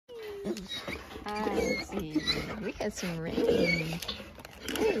I see. We had some rain.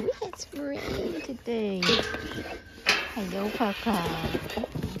 Hey, we had some rain today. Hello, Papa.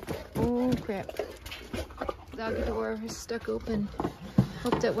 Oh, crap. Doggy door is stuck open.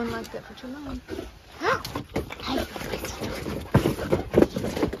 Hope that one like that for too long.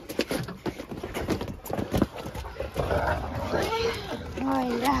 Hey,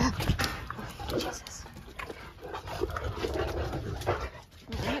 voila. Jesus.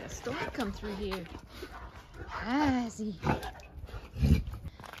 I had a storm come through here. I see.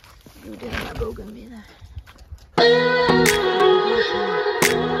 Go down my bougainvillea.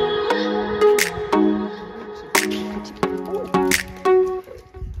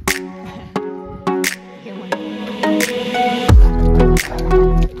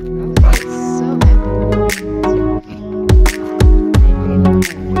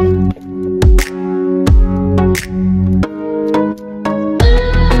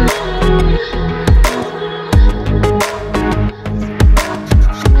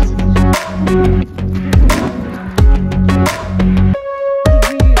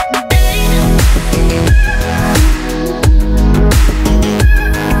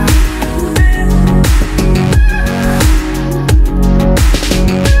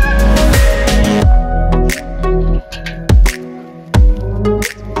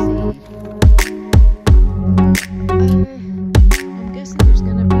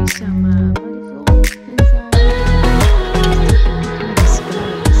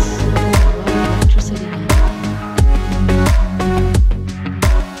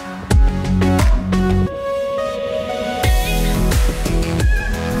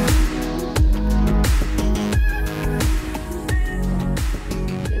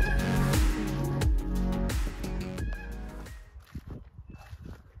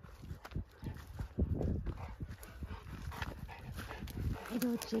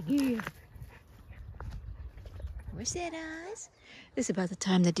 Where's that, Oz? This is about the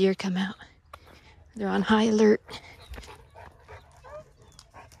time the deer come out. They're on high alert.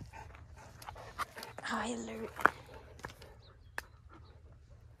 High alert.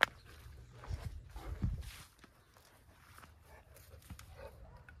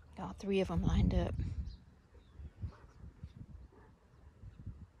 All three of them lined up.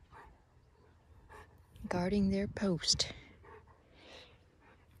 Guarding their post.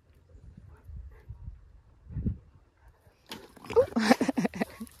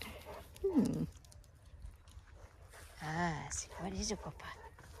 What is it, Papa?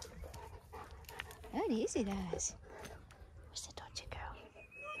 What is it, Oz? Where's the dodgy girl?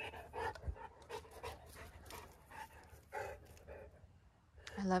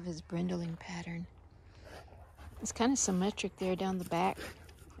 I love his brindling pattern. It's kind of symmetric there down the back,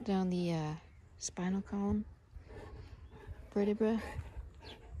 down the spinal column vertebra.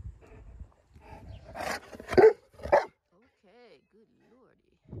 Okay, good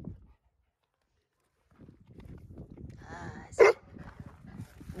lordy.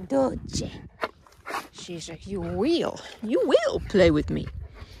 Dolce. She's like, you will play with me.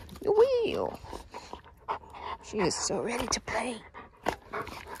 You will. She is so ready to play.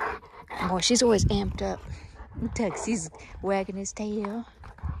 Boy, she's always amped up. Tux, he's wagging his tail.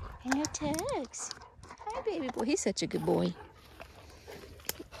 Hello, Tux. Hi, baby boy. He's such a good boy.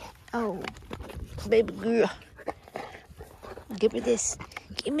 Oh, baby girl. Give me this.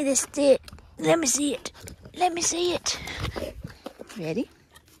 Give me this stick. Let me see it. Let me see it. Ready?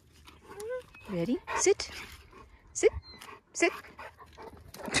 Ready? Sit. Sit. Sit.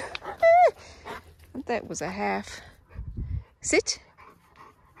 That was a half. Sit.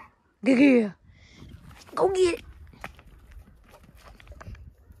 Good girl. Go get it.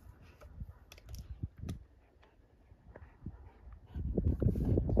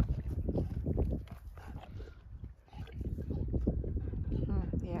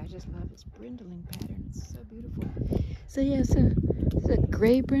 Yeah, I just love his brindling pattern. It's so beautiful. So yeah, so it's a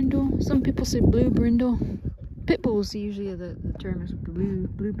gray brindle. Some people say blue brindle. Pit bulls usually the term is blue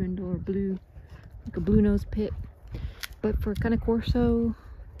brindle or blue, like a blue nose pit. But for kind of Corso,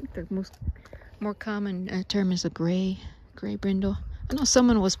 I think the more common term is a gray brindle. I know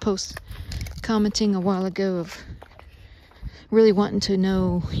someone was commenting a while ago of really wanting to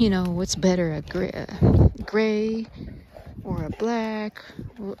know, you know, what's better, a gray or a black.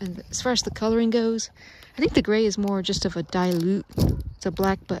 And as far as the coloring goes, I think the gray is more just of a dilute. It's a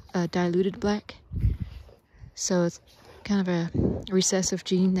black, but a diluted black. So it's kind of a recessive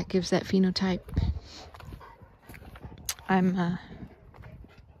gene that gives that phenotype. I'm,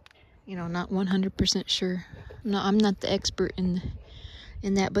 you know, not 100% sure. I'm not the expert in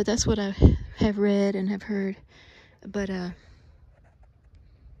that, but that's what I have read and have heard. But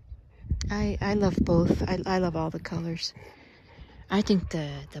I love both. I love all the colors. I think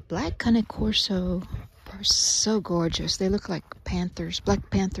the black Cane Corso are so gorgeous. They look like panthers, black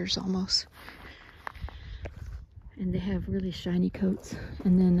panthers almost. And they have really shiny coats.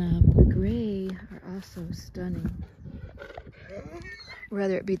 And then the gray are also stunning.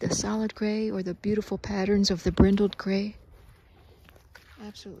 Whether it be the solid gray or the beautiful patterns of the brindled gray.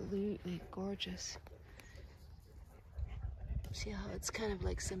 Absolutely gorgeous. See how it's kind of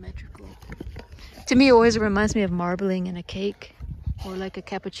like symmetrical. To me, it always reminds me of marbling in a cake, or like a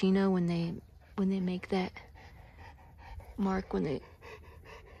cappuccino when they make that mark when they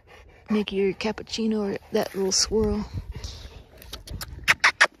make your cappuccino, or that little swirl.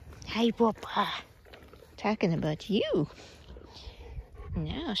 Hey, Papa, talking about you.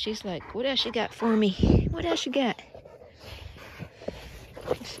 Now she's like, what else you got for me? What else you got?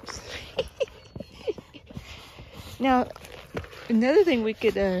 Now, another thing we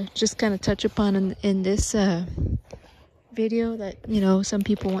could just kind of touch upon in this video that, you know, some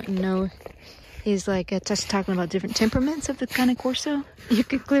people want to know is like just talking about different temperaments of the Cane Corso. You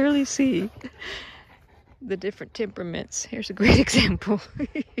can clearly see the different temperaments. Here's a great example.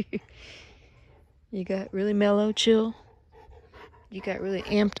 You got really mellow, chill. You got really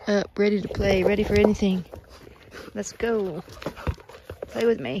amped up, ready to play, ready for anything. Let's go. Play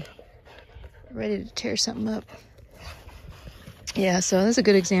with me. Ready to tear something up. Yeah, so that's a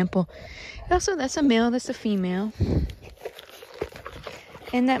good example. Also, that's a male, that's a female.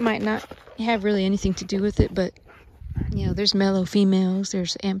 And that might not have really anything to do with it, but, you know, there's mellow females,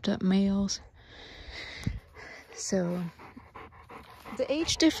 there's amped up males. So, the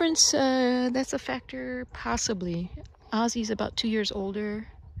age difference, that's a factor, possibly. Ozzy's about 2 years older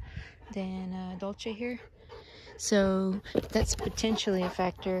than Dolce here. So, that's potentially a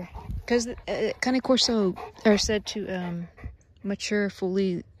factor. Because Cane Corso are said to mature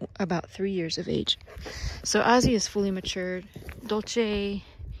fully about 3 years of age. So Ozzy is fully matured. Dolce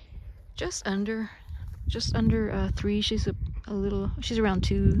just under 3. She's she's around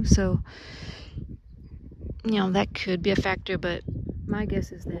 2. So, you know, that could be a factor, but my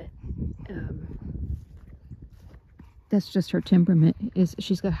guess is that that's just her temperament.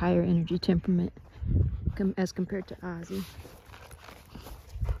 She's got higher energy temperament as compared to Ozzy.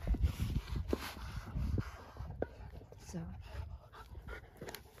 So,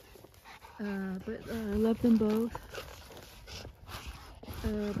 but I love them both.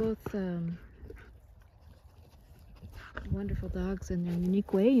 Both wonderful dogs in their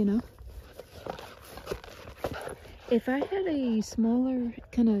unique way, you know. If I had a smaller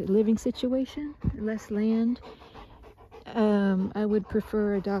kind of living situation, less land, I would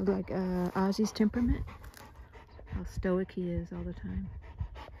prefer a dog like Ozzy's temperament. How stoic he is all the time.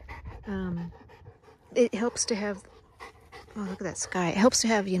 It helps to have, oh, look at that sky. It helps to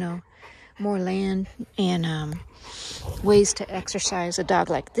have, you know, more land and ways to exercise a dog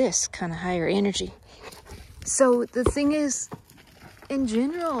like this, kind of higher energy. So the thing is, in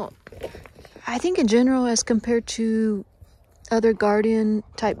general, I think in general, as compared to other guardian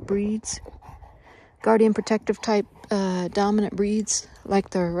type breeds, guardian protective type dominant breeds,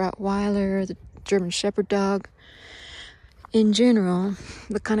 like the Rottweiler, the German Shepherd dog, in general,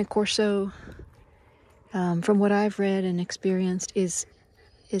 the Cane Corso, from what I've read and experienced, is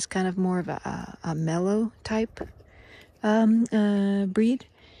kind of more of a mellow type breed.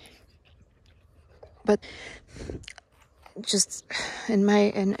 But just in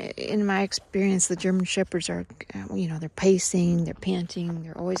my experience, the German Shepherds are, you know, they're pacing, they're panting,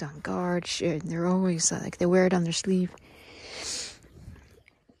 they're always on guard, they're always like they wear it on their sleeve.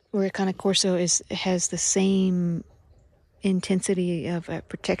 Where Cane Corso has the same intensity of a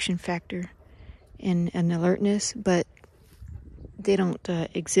protection factor and an alertness, but they don't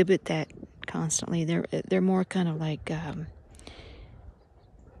exhibit that constantly. They're more kind of like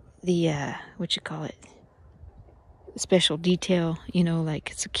the what you call it, special detail, you know,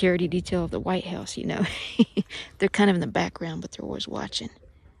 like security detail of the White House, you know. They're kind of in the background, but they're always watching.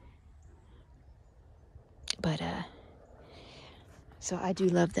 But so I do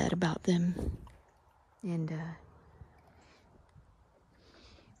love that about them. And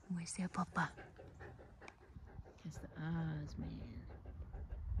where's their papa? That's the Oz man.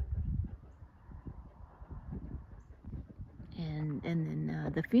 And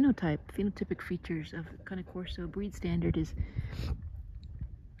then the phenotypic features of Cane Corso breed standard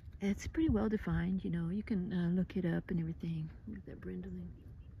it's pretty well defined. You know, you can look it up and everything. Look at that brindling,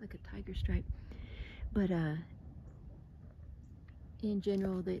 like a tiger stripe. But in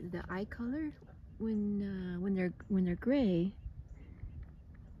general, the eye color when they're gray,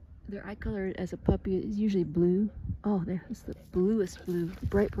 their eye color as a puppy is usually blue. Oh, it's the bluest blue,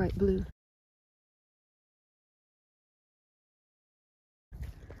 bright blue.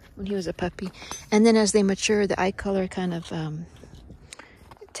 when he was a puppy. And then as they mature, the eye color kind of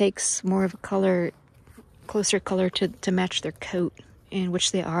takes more of a color, closer color to match their coat, in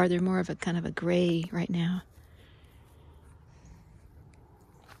which they are. They're more of a kind of a gray right now.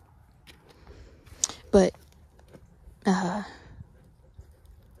 But as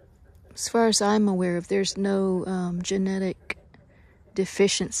far as I'm aware of, there's no genetic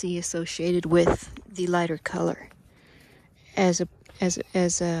deficiency associated with the lighter color, as has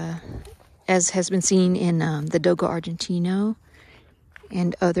been seen in the Dogo Argentino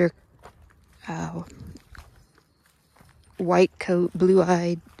and other white coat,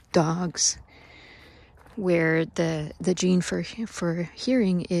 blue-eyed dogs, where the gene for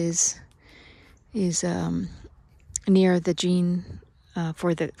hearing is near the gene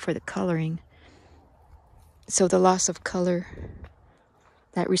for the coloring. So the loss of color,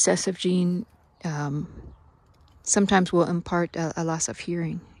 that recessive gene, sometimes will impart a loss of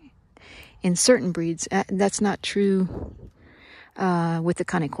hearing in certain breeds. That's not true with the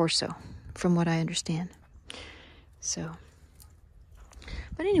Cane Corso, from what I understand. So,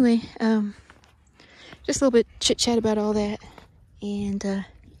 but anyway, just a little bit chit chat about all that, and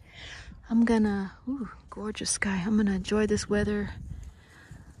I'm gonna, gorgeous sky. I'm gonna enjoy this weather.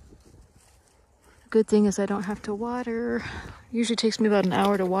 Good thing is I don't have to water. Usually takes me about an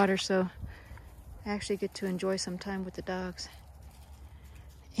hour to water, so I actually get to enjoy some time with the dogs.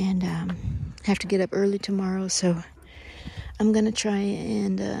 And have to get up early tomorrow, so I'm gonna try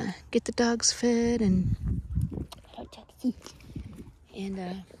and get the dogs fed and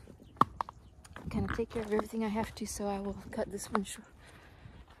kind of take care of everything I have to. So I will cut this one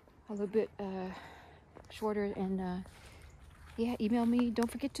a little bit shorter, and yeah, email me. Don't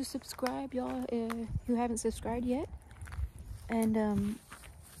forget to subscribe, y'all, who haven't subscribed yet. And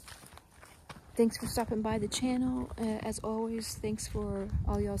thanks for stopping by the channel. As always, thanks for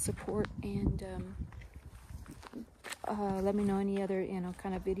all y'all's support, and let me know any other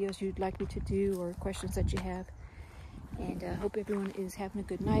kind of videos you'd like me to do, or questions that you have. And hope everyone is having a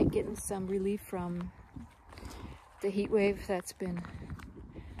good night, getting some relief from the heat wave that's been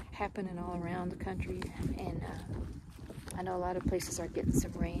happening all around the country. And I know a lot of places are getting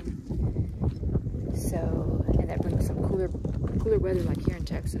some rain, so, and that brings some cooler weather, like here in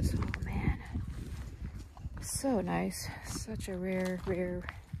Texas. Oh man, so nice. Such a rare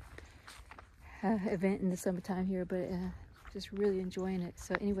event in the summertime here, but just really enjoying it.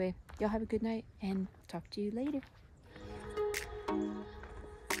 So anyway, y'all have a good night, and talk to you later.